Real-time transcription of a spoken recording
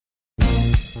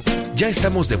Ya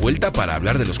estamos de vuelta para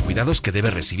hablar de los cuidados que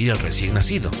debe recibir el recién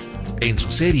nacido, en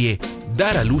su serie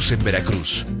Dar a luz en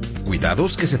Veracruz.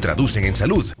 Cuidados que se traducen en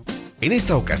salud. En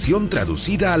esta ocasión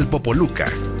traducida al Popoluca.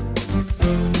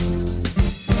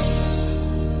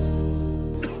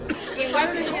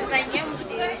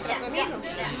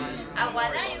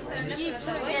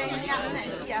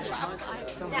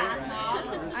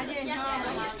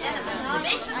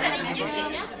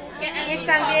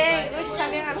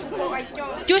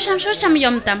 Yusham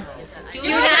yomtam.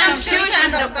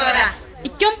 Yusham, doctora. Y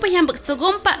chompa yambak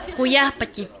tsugumpa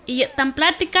kuyahpachi. Y tan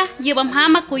plática llevam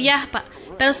hama kuyahpa.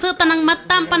 Pero sutanang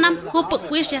matampanam hupu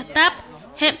kuishtap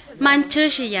he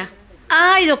manchushiya.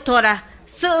 Ay, doctora,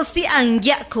 si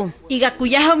anyaku iga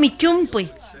kuyaho mi chumpi.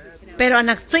 Pero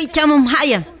anaksui chamum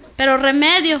hayan. Pero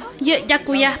remedio ya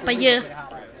kuyahpa ye.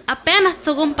 Apenas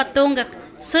tsugumpa tungak.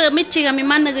 Michiga mi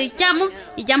managa chamu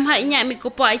y yamha iña mi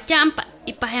kupo ay champa.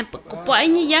 Y pa ejemplo kupo ay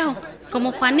ni yaho.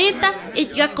 Como Juanita y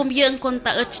ya conviene con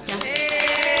ta uchcham.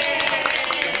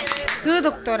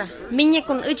 Doctora, miñe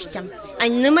con uchcham. Ay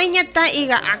no me ñata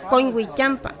iga a coñwi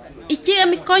champa. Y chiga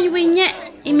mi coñwi ñe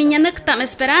y mi ñanectam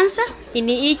esperanza. Y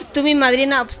ni tu mi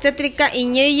madrina obstétrica y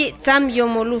ñeye tam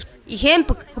yomoluz. Y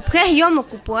ejemplo, upje yomo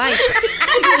kupo ay.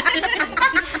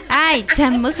 Ay,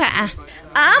 tamuja.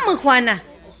 Amo Juana.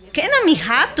 ¿Qué na mi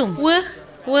hatum?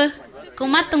 We,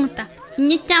 kumatungta.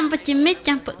 Ni champa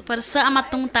chimichan per sama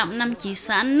tungtam nam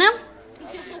chisanam.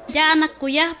 Ya anak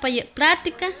kuyah paye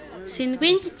plática sin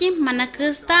winchichim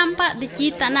manakus tampa de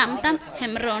chita namtam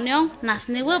hem reunión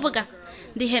nasne webaga.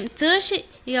 Di hem tsushi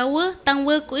iga we tang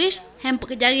we kuish hem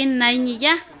pekjagin naini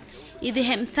ya. Y di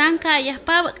hem sanka ya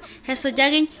pabak heso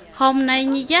jagin hom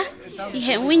naini ya. Y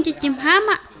hem winchichim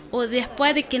hama o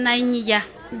después de que naini ya.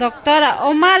 Doctora,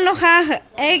 o malo jaja,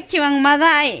 ekchiwan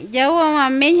madai, yawa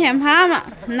mamihem hama,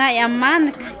 na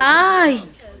yaman. Ay,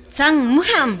 sang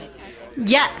muham.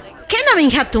 Ya, ¿qué na mi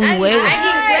hatun huevo?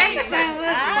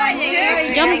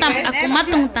 Yomtam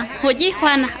akumatung hoji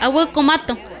Juana, awe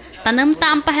kumatung. Tanam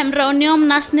tampa hem reunión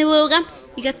nasni wugam,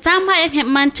 y gatsama hem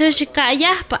manchushi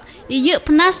kayahpa, y yup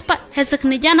naspa, hesek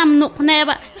niyanam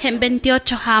nukneba, hem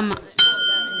 28 hama.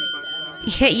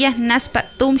 Y heya naspa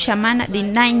tum shamana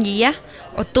din naingiya.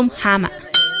 O tum hama.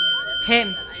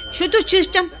 Hem, shutu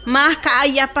chicham, más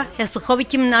kayapa, hes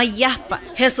hobichim na yapa,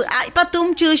 hes aipa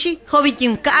tum chushi,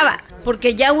 hobichim kaba,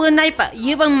 porque ya naipa,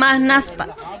 llevan más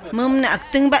naspa, mumna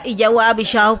actingba y ya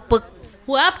abishau puk.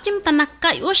 Huapchim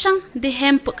tanakai ushan, de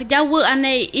hempo, ya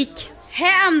anei ich.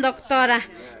 Heam, doctora,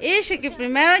 ishi que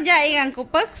primero ya igan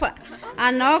kupakpa,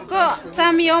 anoko,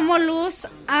 tamiomo luz,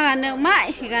 hagan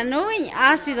mai, ganuin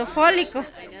ácido fólico.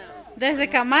 Desde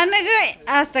Kamanagay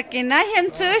hasta que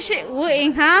nahem tsushi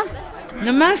uinham.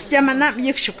 Nomás llamanam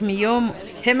yukshuk mi yomo.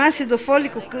 Hemácido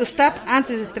fólico que está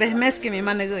antes de 3 meses que mi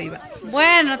managay iba.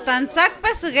 Bueno, tan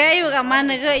tsakpa sugay uga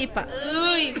managay pa.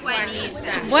 Uy,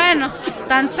 Juanita. Bueno,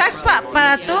 tan tsakpa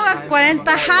para tuga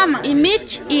 40 hama. Y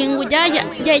Mitch y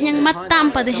Nguyaya ya yang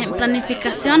matampa de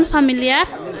planificación familiar,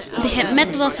 de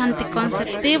métodos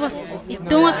anticonceptivos y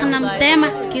tunga kanam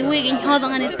tema que wigin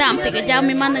hodon anitampi que ya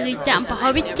mi managay champa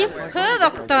hobichi.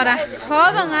 Doctora,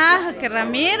 hodon que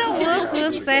Ramiro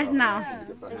wu sesnao.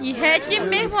 Y hechi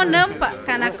mismo nampa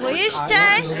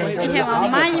canacuischay y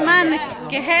hemamañ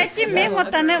que hechi mismo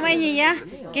tanebañi ya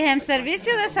que hem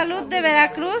Servicios de Salud de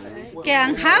Veracruz que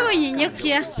anjago y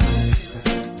ñuquia.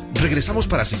 Regresamos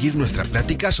para seguir nuestra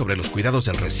plática sobre los cuidados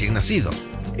del recién nacido,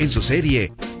 en su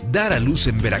serie Dar a luz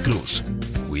en Veracruz.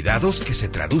 Cuidados que se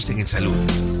traducen en salud.